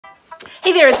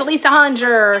Hey there, it's Elisa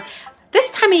Hollinger. This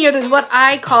time of year, there's what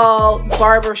I call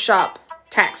barbershop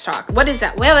tax talk. What is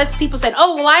that? Well, that's people said,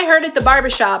 oh, well, I heard at the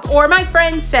barbershop, or my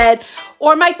friend said,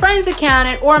 or my friend's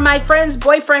accountant, or my friend's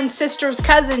boyfriend's sister's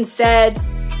cousin said.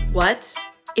 What?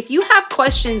 If you have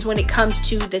questions when it comes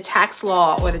to the tax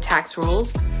law or the tax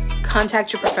rules,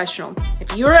 contact your professional.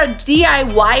 If you're a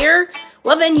DIYer,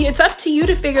 well, then it's up to you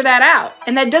to figure that out.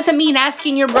 And that doesn't mean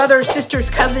asking your brother, sister's,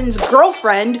 cousin's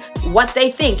girlfriend what they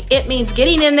think. It means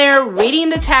getting in there, reading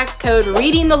the tax code,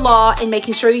 reading the law, and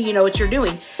making sure that you know what you're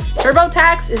doing.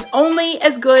 TurboTax is only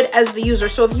as good as the user.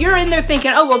 So if you're in there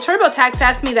thinking, oh, well, TurboTax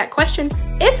asked me that question,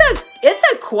 it's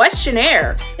a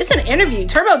questionnaire. It's an interview.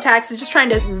 TurboTax is just trying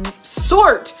to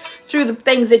sort through the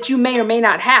things that you may or may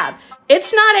not have.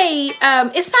 It's not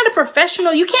a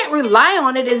professional. You can't rely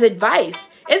on it as advice.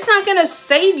 It's not going to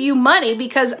save you money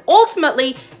because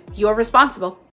ultimately you're responsible.